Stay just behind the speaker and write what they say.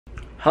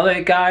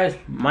Hello guys,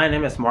 my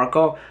name is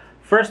Marco.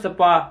 First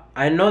of all,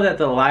 I know that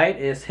the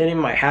light is hitting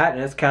my hat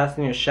and it's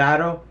casting a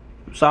shadow.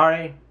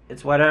 Sorry,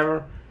 it's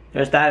whatever.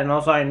 There's that, and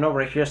also I know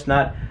right here it's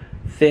not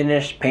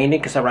finished painting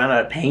because I ran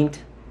out of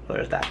paint. So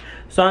there's that.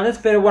 So in this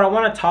video, what I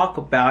want to talk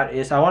about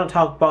is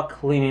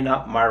cleaning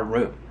up my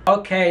room.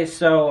 Okay,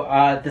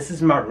 so this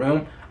is my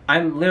room.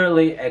 I'm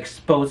literally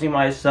exposing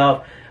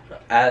myself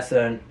as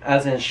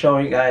in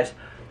showing you guys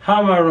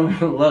how my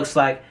room looks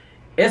like.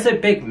 It's a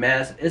big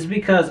mess. It's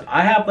because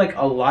I have like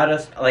a lot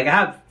of I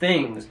have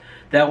things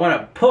that I want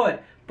to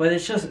put, but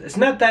it's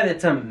not that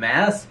it's a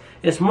mess.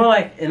 It's more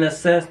like in a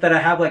sense that I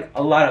have like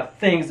a lot of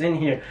things in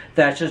here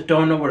that I just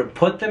don't know where to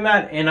put them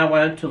at, and I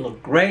want it to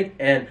look great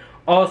and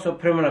also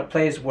put them in a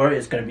place where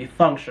it's going to be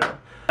functional.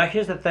 Now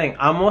here's the thing.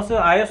 I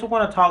also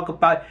want to talk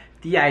about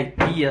the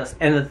ideas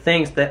and the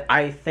things that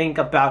I think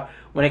about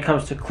when it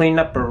comes to cleaning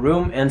up a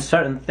room, and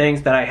certain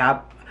things that I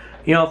have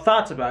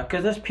thoughts about,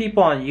 because there's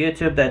people on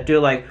YouTube that do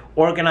like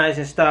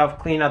organizing stuff,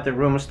 clean out the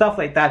room and stuff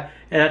like that,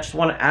 and I just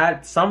want to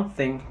add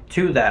something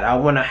to that. I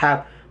want to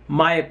have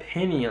my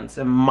opinions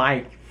and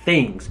my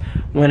things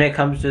when it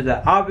comes to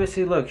that.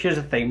 Obviously, look, here's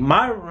the thing.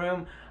 My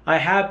room, I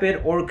have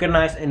it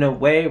organized in a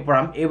way where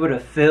I'm able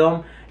to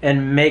film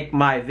and make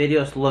my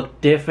videos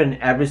look different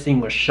every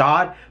single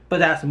shot, but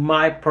that's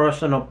my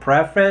personal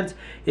preference.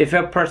 If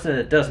you're a person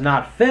that does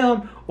not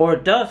film or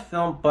does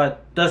film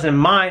but doesn't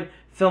mind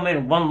filming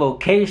in one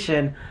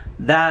location,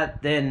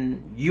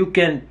 then you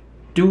can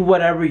do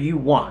whatever you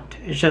want.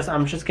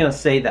 I'm just gonna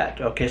say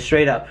that, okay,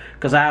 straight up,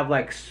 because I have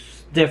like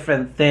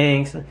different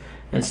things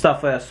and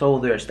stuff like that. So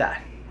there's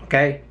that.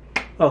 Okay,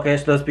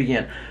 so let's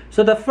begin.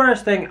 So the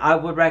first thing I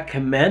would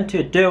recommend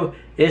to do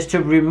is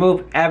to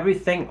remove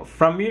everything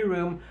from your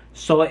room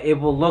so it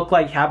will look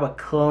like you have a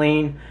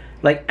clean,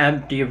 like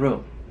empty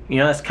room.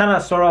 It's kind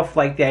of sort of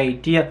like the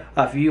idea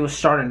of you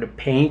starting to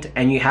paint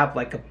and you have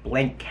like a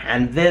blank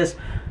canvas,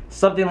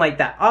 something like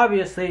that.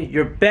 Obviously,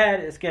 your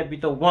bed is going to be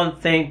the one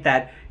thing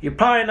that you're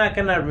probably not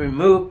going to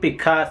remove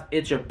because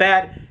it's your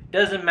bed.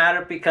 Doesn't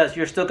matter because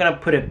you're still going to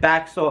put it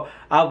back. So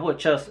I would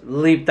just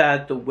leave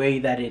that the way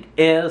that it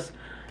is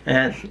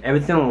and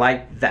everything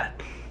like that.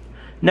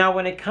 Now,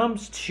 when it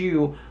comes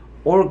to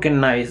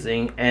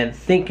organizing and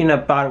thinking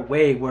about a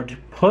way where to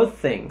put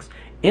things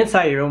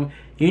inside your room,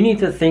 you need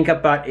to think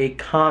about a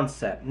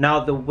concept.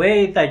 Now, the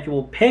way that you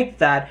will pick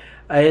that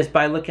is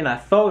by looking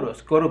at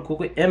photos. Go to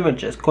Google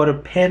Images, go to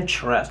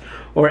Pinterest,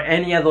 or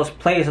any of those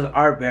places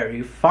are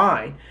very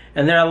fine.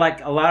 And there are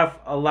like a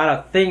lot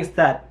of things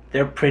that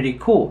they're pretty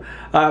cool.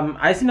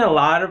 I've seen a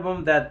lot of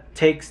them that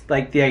takes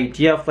like the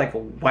idea of like a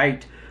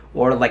white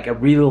or like a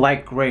really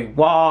light gray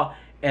wall,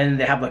 and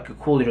they have like a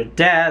cool little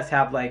desk,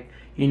 have like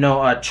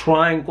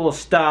triangle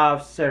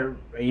stuff, so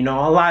a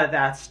lot of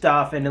that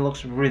stuff, and it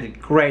looks really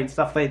great and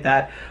stuff like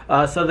that.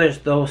 So there's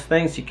those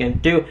things you can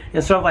do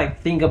and sort of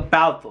like think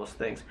about those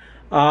things.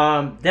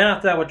 Then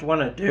after that, what you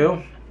want to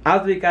do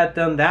after you got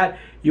done that,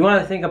 you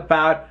want to think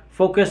about,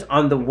 focus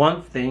on the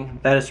one thing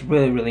that is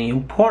really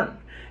important,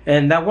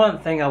 and that one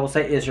thing I will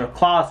say is your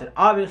closet.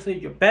 Obviously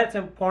your bed's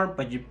important,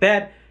 but your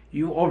bed,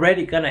 you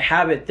already gonna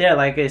have it there.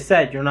 Like I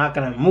said, you're not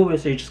gonna move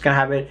it, so you're just gonna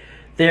have it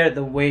there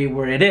the way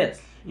where it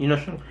is.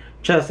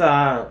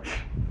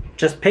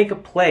 Just pick a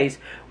place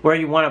where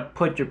you want to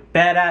put your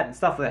bed at and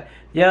stuff like that.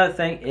 The other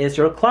thing is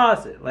your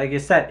closet. Like I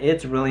said,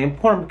 it's really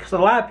important because a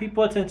lot of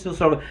people tend to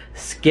sort of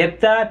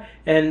skip that,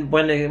 and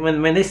when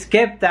they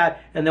skip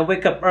that and they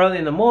wake up early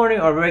in the morning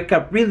or wake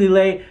up really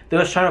late, they're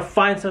just trying to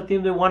find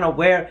something they want to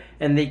wear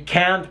and they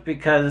can't,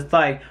 because it's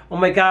like, oh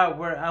my god,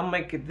 I'm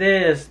making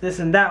this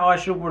and that, oh I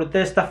should wear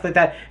this, stuff like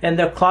that, and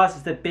their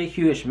closet's a big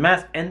huge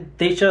mess, and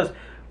they just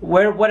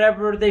wear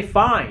whatever they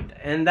find,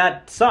 and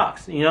that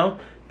sucks,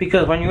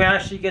 because when you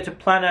actually get to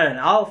plan out an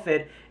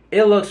outfit,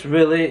 you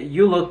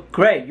look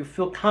great, you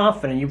feel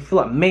confident, you feel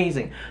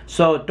amazing.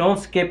 So don't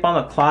skip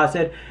on the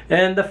closet.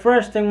 And the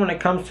first thing when it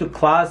comes to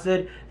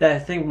closet that I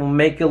think will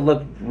make it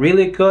look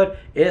really good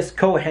is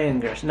coat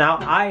hangers. Now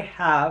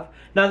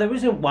the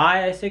reason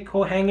why I say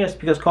coat hangers,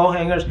 because coat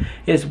hangers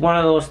is one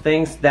of those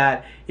things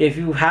that if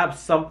you have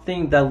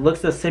something that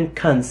looks the same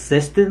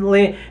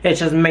consistently, it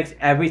just makes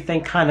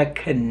everything kind of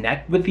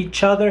connect with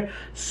each other.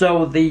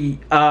 So the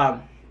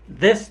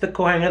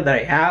coat hanger that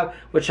I have,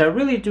 which I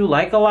really do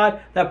like a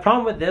lot. The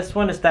problem with this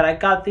one is that I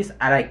got this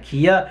at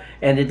IKEA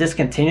and they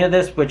discontinued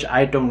this, which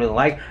I don't really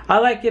like. I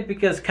like it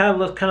because it kind of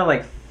looks kind of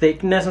like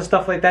thickness and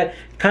stuff like that.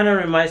 Kind of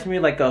reminds me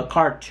like a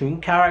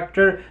cartoon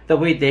character, the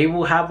way they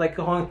will have like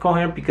a coat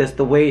hanger, because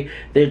the way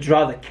they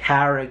draw the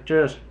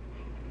characters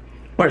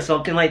or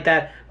something like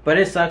that. But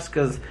it sucks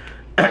because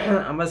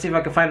I'm gonna see if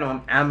I can find them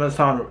on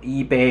Amazon or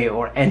eBay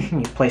or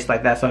any place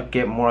like that so I can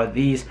get more of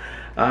these.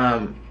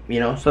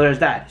 So there's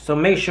that. So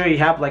make sure you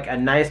have like a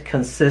nice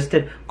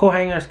consistent coat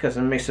hangers because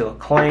it makes it look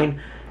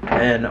clean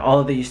and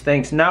all these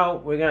things. Now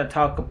we're gonna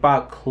talk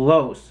about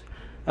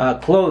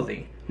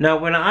clothing. Now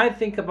when I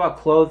think about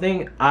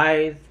clothing,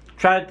 I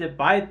try to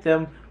divide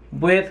them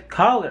with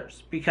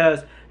colors,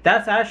 because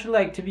that's actually,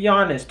 like, to be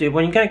honest, dude,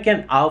 when you're gonna get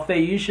an outfit,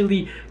 you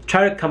usually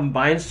try to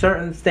combine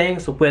certain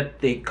things with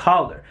the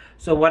color.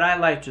 So what I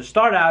like to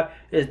start out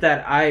is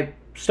that I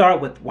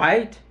start with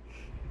white,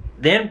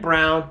 then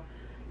brown,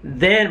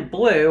 then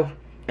blue,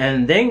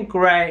 and then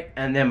gray,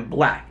 and then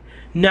black.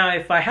 Now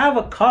if I have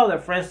a color,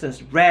 for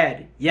instance,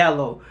 red,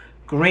 yellow,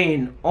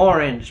 green,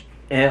 orange,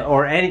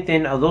 or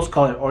anything of those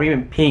colors, or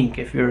even pink,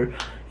 if you're,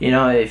 you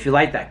know, if you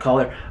like that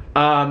color,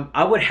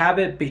 I would have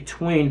it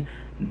between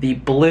the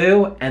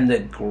blue and the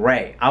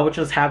gray. I would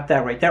just have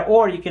that right there.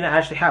 Or you can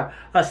actually have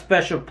a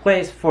special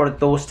place for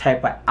those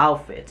type of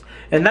outfits.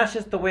 And that's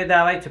just the way that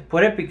I like to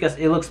put it, because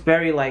it looks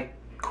very, like,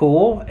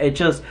 cool. It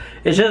just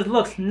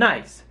looks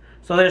nice.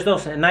 So there's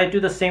those. And I do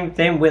the same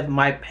thing with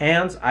my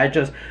pants. I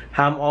just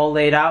have them all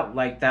laid out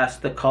like that's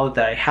the color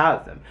that I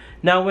have them.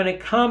 Now when it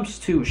comes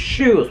to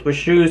shoes, which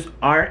shoes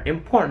are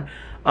important,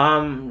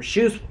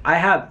 shoes, I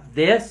have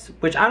this,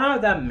 which I don't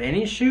have that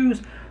many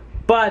shoes,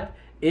 but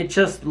it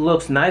just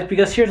looks nice.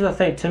 Because here's the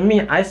thing, to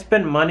me, I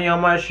spend money on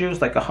my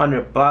shoes, like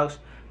 $100,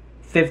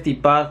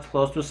 $50,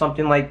 close to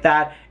something like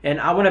that, and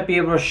I want to be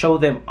able to show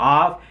them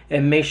off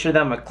and make sure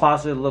that my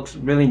closet looks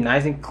really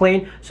nice and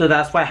clean. So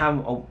that's why I have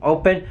them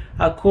open.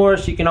 Of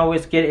course, you can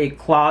always get a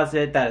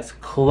closet that is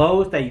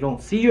closed, that you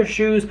don't see your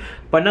shoes,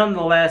 but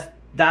nonetheless,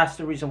 that's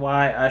the reason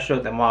why I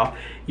showed them off.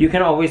 You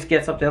can always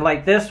get something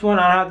like this one.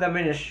 I don't have that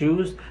many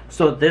shoes,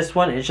 so this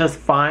one is just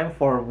fine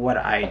for what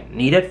I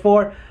need it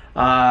for.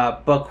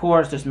 But of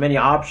course, there's many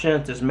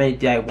options, there's many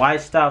DIY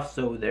stuff,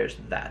 so there's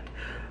that.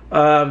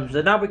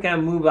 So now we're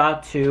gonna move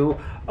out to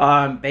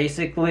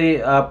basically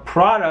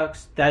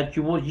products that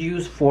you will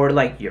use for,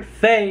 like, your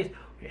face,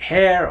 your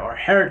hair, or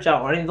hair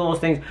gel, or any of those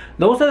things.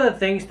 Those are the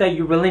things that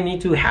you really need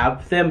to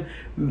have them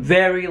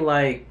very,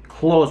 like,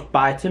 close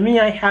by. To me,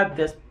 I have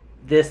this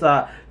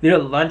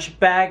little lunch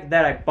bag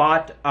that I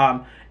bought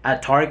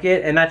at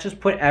Target, and I just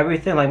put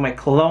everything, like my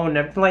cologne and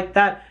everything like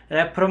that, and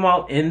I put them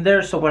all in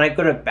there. So when I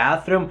go to the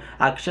bathroom,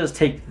 I can just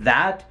take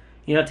that,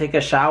 you know, take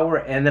a shower,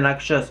 and then I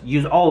can just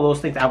use all those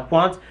things at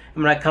once.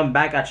 And when I come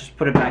back, I just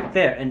put it back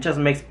there, and it just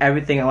makes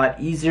everything a lot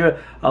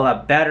easier, a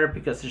lot better,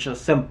 because it's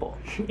just simple.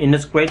 And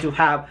it's great to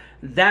have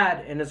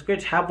that, and it's great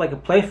to have, like, a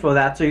place for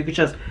that, so you can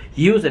just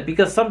use it.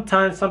 Because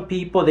sometimes some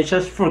people, they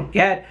just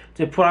forget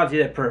to put on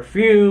either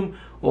perfume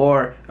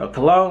or a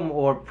cologne,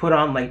 or put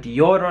on, like,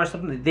 deodorant or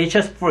something. They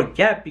just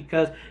forget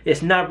because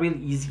it's not really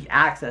easy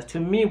access. To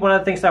me, one of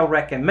the things I would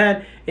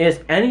recommend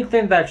is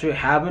anything that you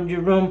have in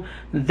your room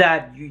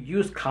that you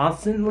use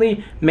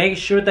constantly, make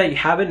sure that you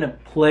have it in a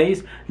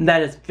place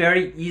that is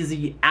very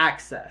easy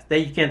access, that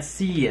you can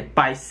see it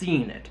by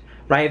seeing it,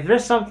 right? If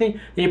there's something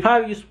that you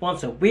probably use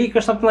once a week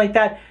or something like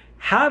that,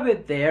 have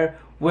it there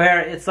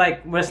where it's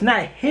like, where it's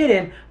not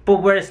hidden,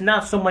 but where it's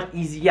not so much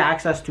easy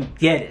access to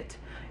get it.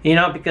 You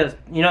know, because,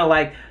 you know,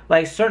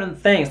 like certain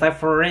things, like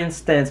for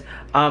instance,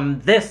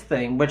 this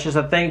thing, which is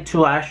a thing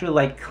to actually,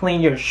 like,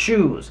 clean your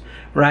shoes,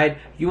 right?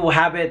 You will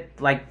have it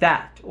like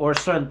that, or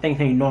certain things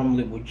that you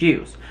normally would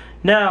use.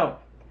 Now,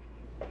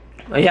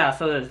 yeah,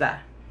 so there's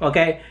that,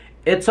 okay?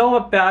 It's all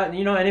about,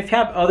 you know, and if you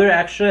have other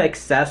extra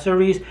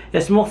accessories,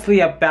 it's mostly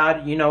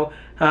about, you know,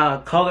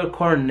 color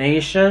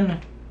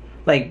coordination,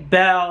 like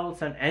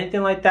belts and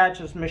anything like that.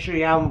 Just make sure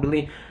you have them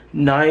really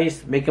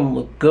nice, make them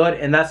look good,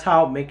 and that's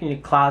how making your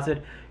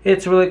closet,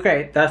 it's really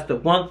great. That's the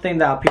one thing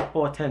that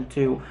people tend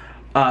to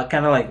kind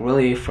of, like,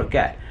 really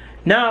forget.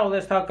 Now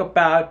let's talk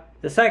about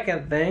the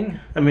second thing.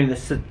 I mean, the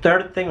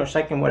third thing or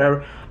second,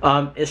 whatever,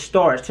 is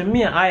storage. To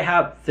me, I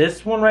have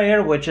this one right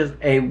here, which is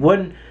a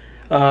wooden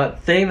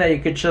thing that you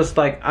could just,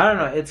 like, I don't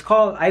know, it's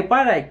called, I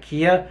bought it at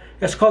IKEA.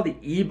 It's called the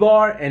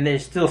E-Bar, and they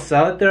still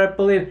sell it there, I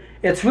believe.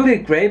 It's really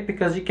great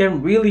because you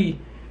can really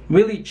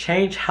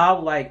change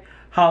how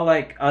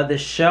the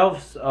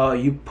shelves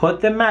you put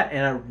them at,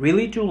 and I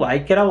really do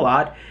like it a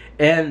lot.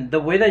 And the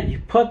way that you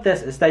put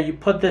this is that you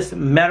put this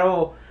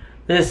metal,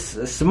 this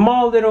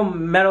small little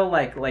metal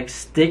like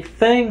stick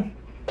thing,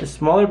 the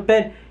smaller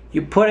bit,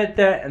 you put it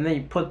there, and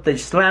then you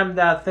slam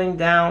that thing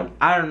down.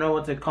 I don't know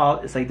what to call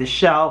it. It's like the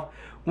shelf,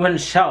 one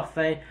shelf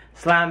thing.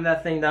 Slam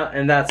that thing down,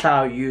 and that's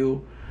how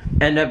you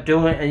end up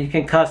doing it. And you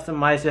can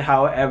customize it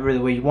however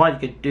the way you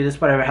want. You can do this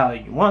whatever how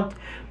you want,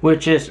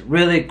 which is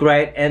really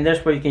great. And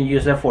that's where you can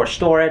use it for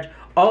storage.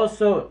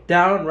 Also,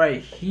 down right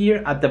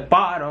here at the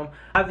bottom,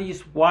 I have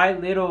these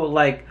white little,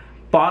 like,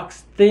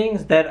 box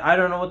things that I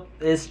don't know what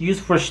is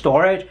used for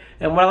storage.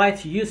 And what I like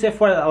to use it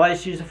for, I like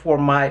to use it for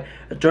my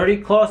dirty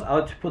clothes. I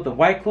like to put the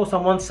white clothes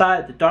on one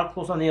side, the dark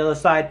clothes on the other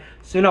side.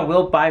 Soon I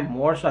will buy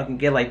more so I can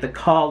get, like, the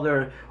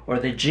collar or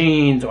the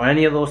jeans or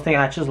any of those things.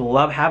 I just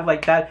love having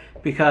like that,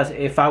 because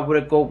if I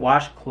were to go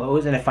wash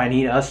clothes and if I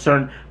need a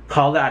certain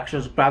color, I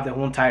can just grab the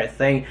whole entire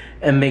thing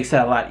and makes it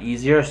a lot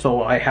easier.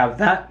 So I have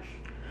that.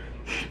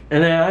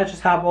 And then I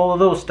just have all of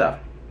those stuff.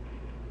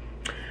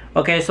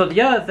 Okay, so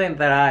the other thing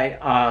that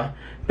I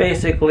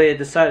basically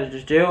decided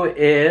to do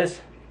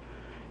is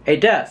a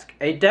desk.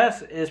 A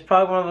desk is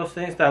probably one of those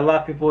things that a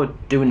lot of people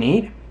do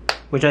need.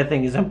 which I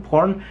think is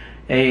important.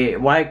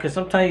 Why? Because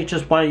sometimes you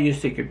just want to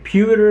use the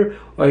computer,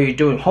 or you're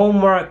doing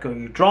homework, or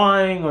you're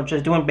drawing, or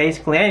just doing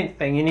basically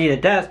anything. You need a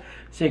desk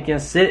so you can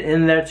sit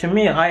in there. To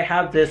me, I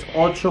have this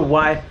ultra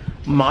wide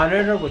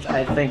monitor, which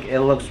I think it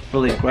looks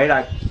really great.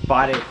 I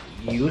bought it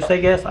used, I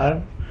guess. I don't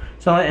know.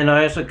 So, and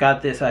I also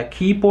got this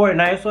keyboard,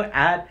 and I also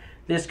add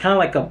this kind of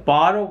like a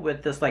bottle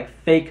with this like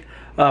fake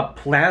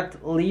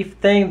plant leaf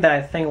thing that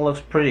I think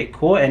looks pretty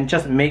cool, and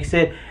just makes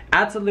it,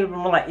 adds a little bit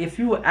more, like if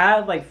you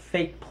add like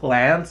fake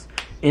plants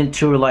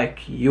into like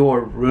your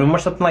room or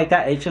something like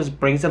that, it just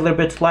brings it a little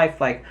bit to life.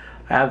 Like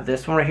I have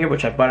this one right here,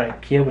 which I bought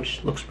at IKEA,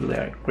 which looks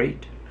really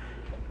great.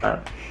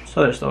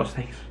 So there's those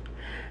things,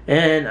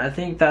 and I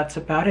think that's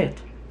about it.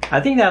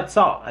 I think that's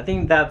all. I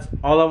think that's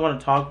all I want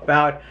to talk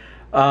about.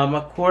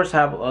 Of course, I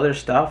have other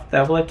stuff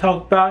that I will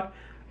talk about.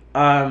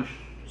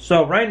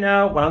 So right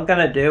now, what I'm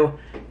gonna do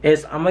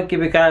is I'm gonna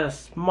give you guys a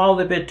small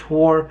little bit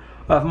tour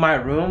of my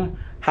room,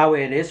 how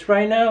it is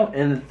right now,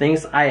 and the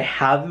things I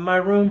have in my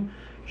room,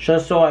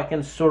 just so I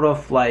can sort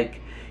of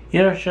like,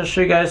 you know, just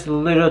show you guys a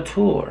little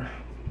tour.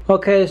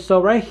 Okay,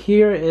 so right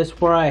here is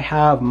where I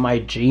have my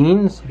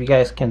jeans. If you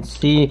guys can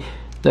see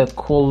the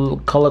cool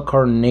color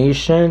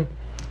coordination,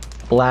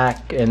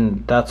 black,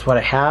 and that's what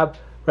I have.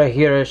 Right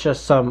here is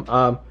just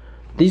some,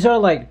 these are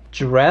like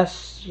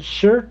dress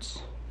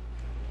shirts,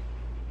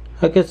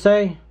 I could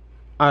say.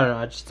 I don't know,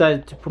 I just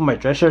decided to put my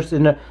dress shirts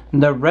in there.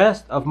 The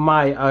rest of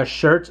my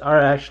shirts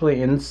are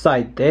actually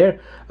inside there.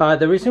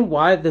 The reason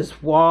why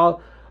this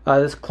wall,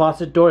 this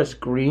closet door is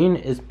green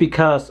is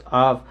because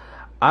of,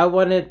 I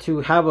wanted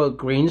to have a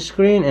green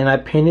screen, and I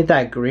painted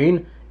that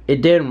green.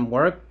 It didn't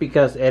work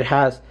because it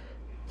has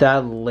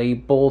that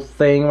label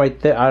thing right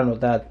there. I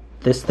don't know,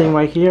 this thing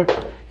right here,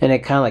 and it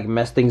kind of like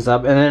messed things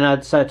up. And then I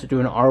decided to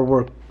do an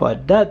artwork,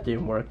 but that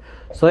didn't work.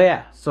 So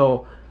yeah,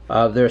 so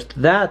there's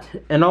that.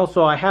 And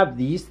also I have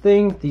these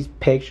things, these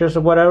pictures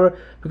or whatever,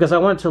 because I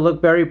wanted to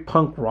look very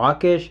punk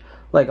rockish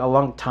like a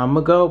long time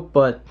ago,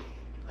 but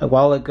a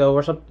while ago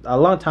or something, a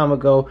long time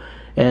ago.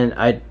 And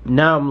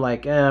now I'm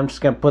like, I'm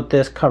just gonna put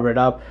this, cover it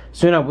up.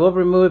 Soon I will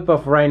remove it,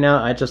 but for right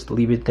now I just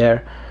leave it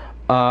there.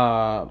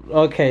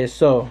 Okay,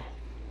 so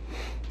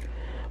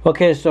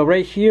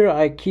right here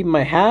I keep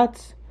my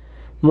hats.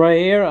 Right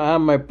here I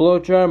have my blow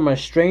dryer, my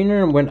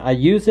strainer when I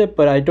use it,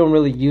 but I don't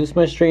really use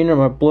my strainer,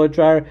 my blow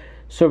dryer,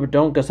 so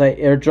don't, because I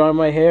air dry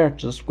my hair.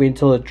 Just wait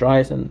until it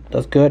dries, and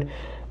that's good.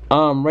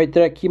 Right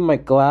there I keep my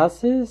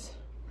glasses,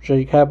 which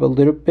I have a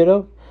little bit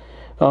of.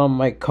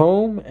 My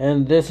comb,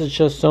 and this is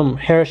just some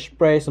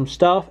hairspray, some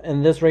stuff.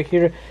 And this right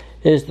here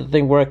is the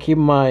thing where I keep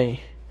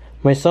my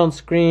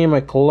sunscreen,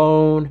 my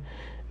cologne,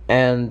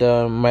 and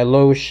my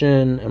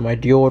lotion and my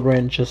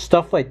deodorant, just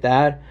stuff like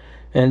that.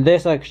 And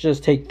this, I could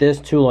just take this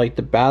to like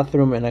the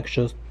bathroom and I could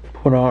just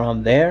put it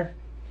on there.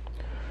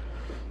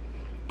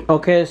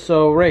 Okay,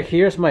 so right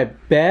here's my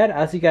bed.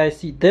 As you guys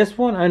see, this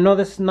one, I know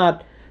this is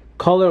not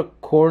color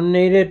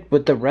coordinated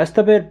with the rest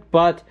of it,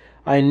 but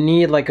I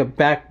need like a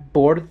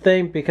backboard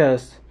thing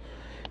because,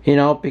 you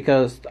know,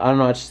 because I don't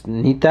know, I just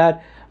need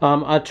that.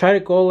 I try to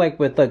go like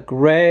with the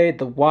gray,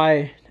 the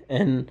white,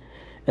 and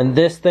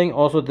this thing.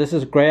 Also, this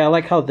is gray. I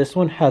like how this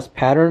one has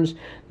patterns.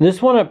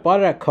 This one I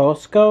bought at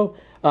Costco.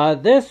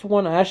 This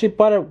one I actually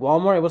bought at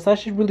Walmart. It was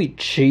actually really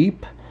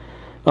cheap.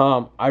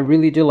 I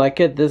really do like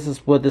it. This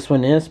is what this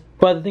one is.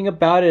 But the thing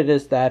about it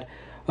is that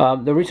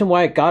the reason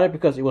why I got it,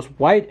 because it was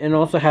white and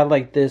also had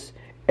like this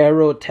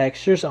arrow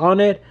textures on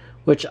it,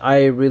 which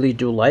I really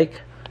do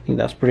like. I think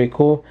that's pretty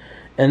cool.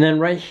 And then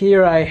right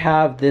here I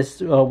have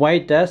this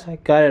white desk. I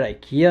got it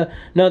at IKEA.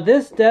 Now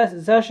this desk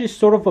is actually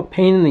sort of a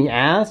pain in the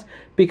ass,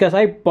 because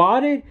I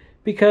bought it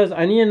because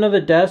I need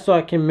another desk so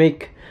I can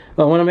make,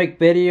 when I make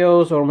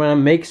videos or when I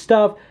make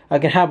stuff, I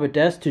can have a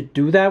desk to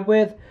do that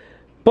with.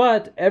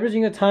 But every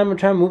single time I'm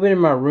trying to move it in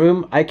my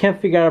room, I can't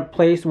figure out a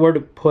place where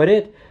to put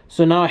it.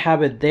 So now I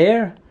have it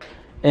there.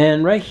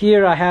 And right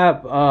here I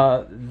have,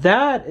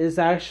 that is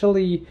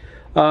actually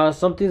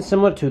something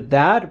similar to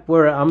that,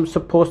 where I'm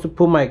supposed to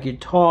put my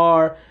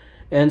guitar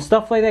and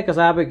stuff like that, because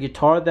I have a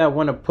guitar that I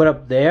want to put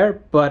up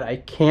there, but I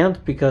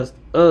can't because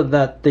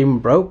that thing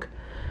broke.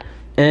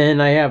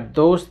 And I have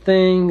those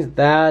things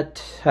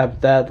that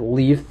have that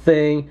leaf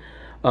thing,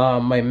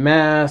 my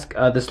mask,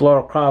 this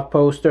Lara Croft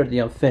poster, the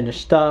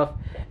unfinished stuff.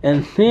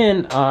 And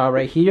then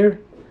right here,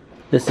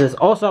 this is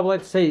also, I would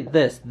like to say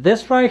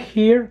this right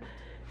here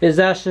is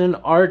actually an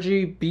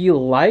RGB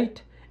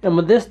light. And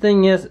what this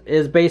thing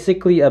is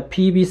basically a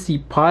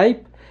PVC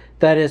pipe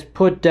that is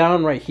put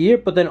down right here.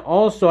 But then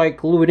also I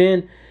glued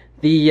in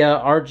the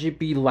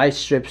RGB light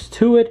strips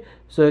to it,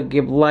 so it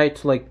give light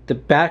to like the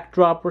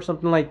backdrop or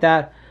something like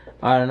that.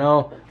 I don't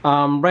know.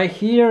 Right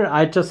here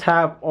I just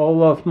have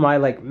all of my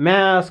like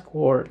mask,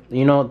 or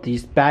you know,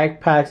 these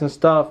backpacks and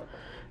stuff.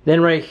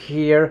 Then right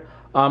here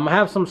I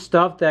have some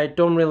stuff that I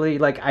don't really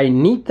like. I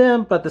need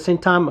them, but at the same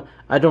time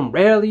I don't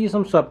rarely use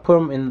them, so I put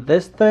them in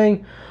this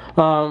thing.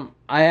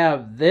 I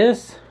have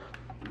this,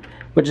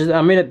 which is,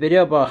 I made a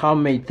video about how I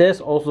made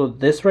this. Also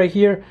this right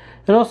here,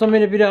 and also I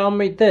made a video how I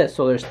made this.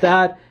 So there's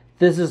that.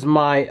 This is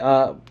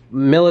my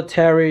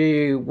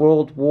military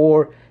World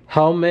War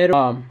helmet.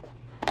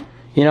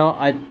 You know,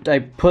 I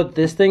put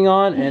this thing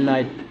on and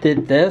I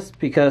did this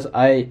because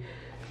I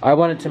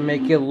wanted to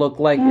make it look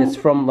like it's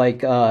from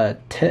like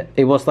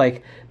it was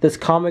like this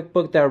comic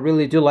book that I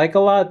really do like a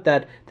lot,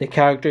 that the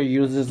character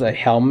uses a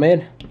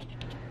helmet,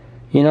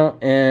 you know.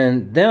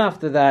 And then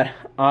after that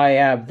I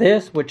have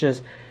this, which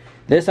is,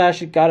 this I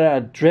actually got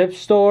at a thrift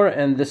store,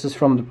 and this is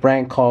from the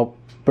brand called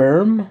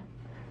Burn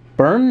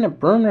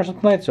or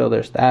something like that. So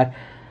there's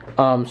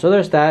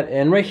that.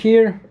 And right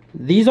here,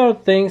 these are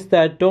things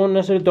that I don't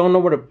know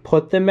where to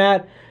put them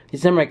at.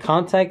 These are my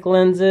contact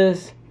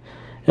lenses.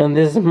 And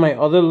this is my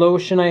other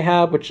lotion I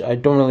have, which I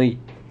don't really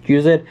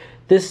use it.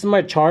 This is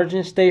my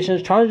charging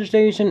station. Charging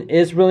station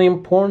is really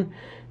important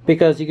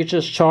because you can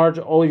just charge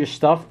all your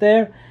stuff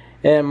there.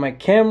 And my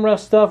camera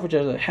stuff, which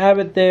I have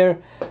it there.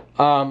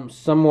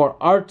 Some more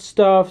art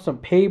stuff, some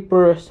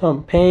paper,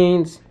 some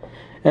paints.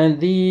 And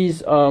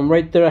these,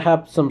 right there I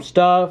have some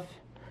stuff.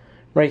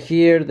 Right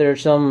here,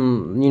 there's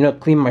some, you know,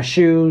 clean my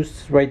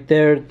shoes. Right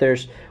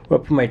there's where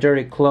I put my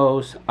dirty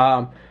clothes.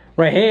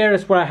 Right here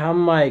is where I have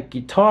my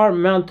guitar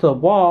mounted to the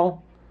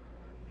wall.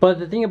 But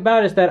the thing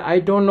about it is that I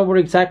don't know where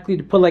exactly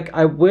to put. Like,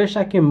 I wish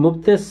I can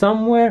move this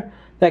somewhere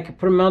that I could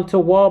put it mounted to the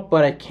wall,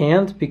 but I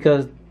can't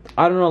because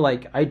I don't know,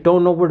 like, I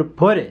don't know where to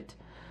put it.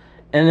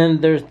 And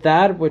then there's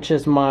that, which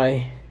is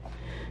my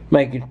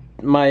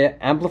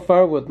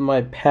amplifier with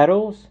my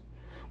pedals,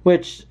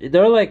 which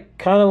they're like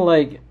kind of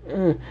like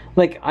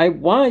I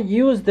want to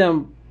use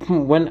them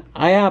when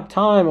I have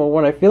time or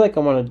when I feel like I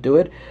want to do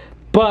it,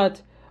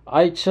 but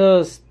I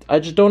just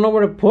don't know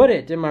where to put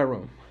it in my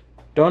room.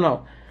 Don't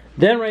know.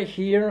 Then right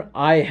here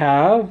I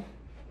have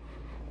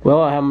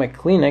my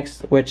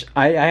Kleenex, which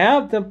I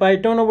have them, but I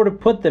don't know where to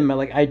put them.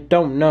 Like, I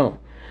don't know.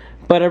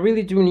 But I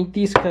really do need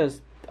these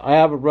because I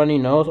have a runny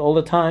nose all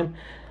the time.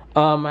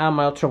 I have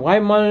my ultra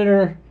wide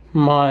monitor,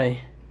 my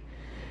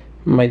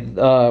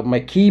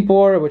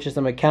keyboard, which is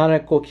a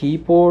mechanical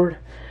keyboard,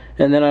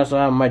 and then I also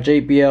have my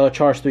JBL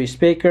Charge 3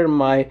 speaker,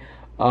 my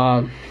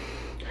Skull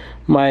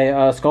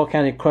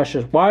Candy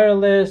Crushers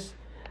wireless.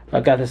 I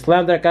got this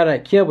lamp that I got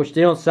at IKEA, which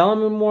they don't sell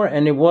them anymore,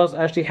 and it was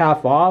actually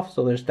half off,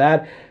 so there's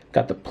that.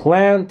 Got the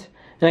plant,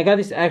 and I got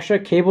these extra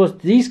cables.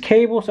 These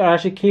cables are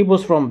actually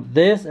cables from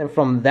this and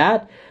from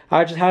that.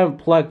 I just haven't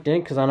plugged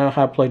in because I don't know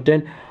how plugged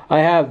in. I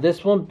have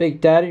this one,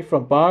 Big Daddy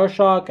from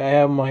BioShock. I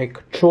have my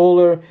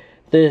controller,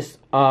 this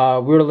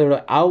weird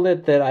little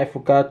outlet that I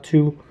forgot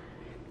to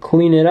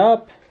clean it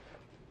up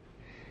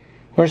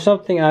or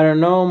something, I don't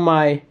know,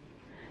 my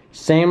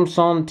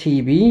Samsung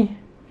TV.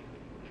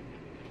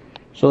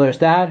 So there's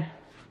that.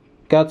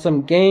 Got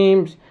some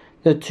games,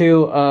 the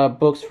two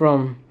books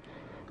from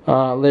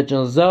Legend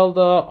of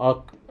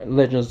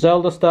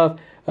Zelda stuff,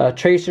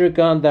 Tracer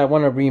gun that I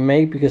want to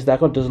remake because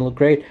that one doesn't look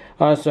great.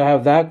 I also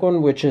have that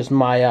one, which is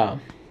my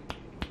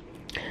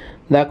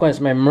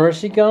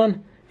Mercy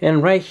gun.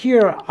 And right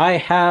here I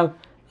have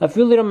a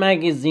few little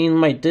magazines,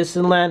 my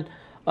Disneyland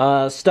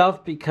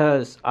stuff,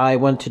 because I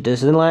went to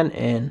Disneyland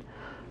and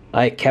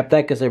I kept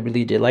that because I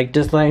really did like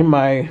Disneyland.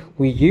 My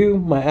Wii U,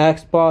 my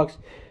Xbox.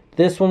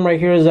 This one right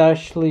here is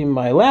actually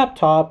my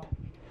laptop,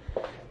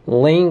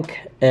 Link,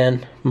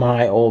 and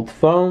my old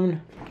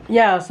phone.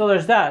 Yeah, so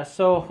there's that.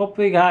 So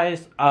hopefully you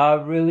guys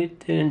really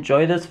did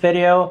enjoy this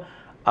video.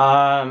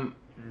 I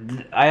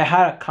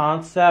had a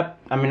concept,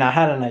 I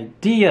had an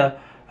idea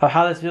of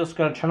how this video is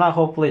going to turn out.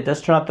 Hopefully it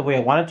does turn out the way I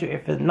wanted to.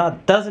 If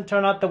it doesn't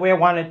turn out the way I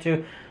wanted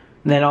to,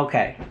 then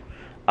okay.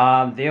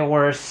 There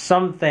were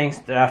some things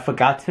that I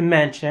forgot to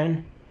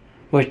mention,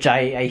 which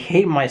I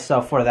hate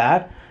myself for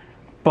that.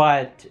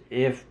 But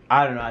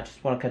I don't know, I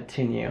just want to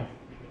continue.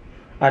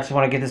 I just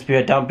want to get this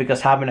video done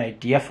because I have an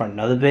idea for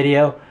another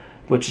video,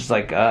 which is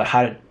like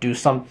how to do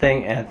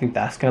something, and I think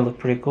that's going to look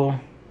pretty cool.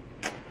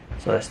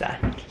 So that's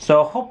that.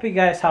 So hope you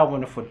guys have a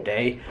wonderful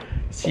day.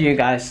 See you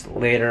guys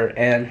later,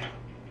 and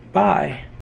bye.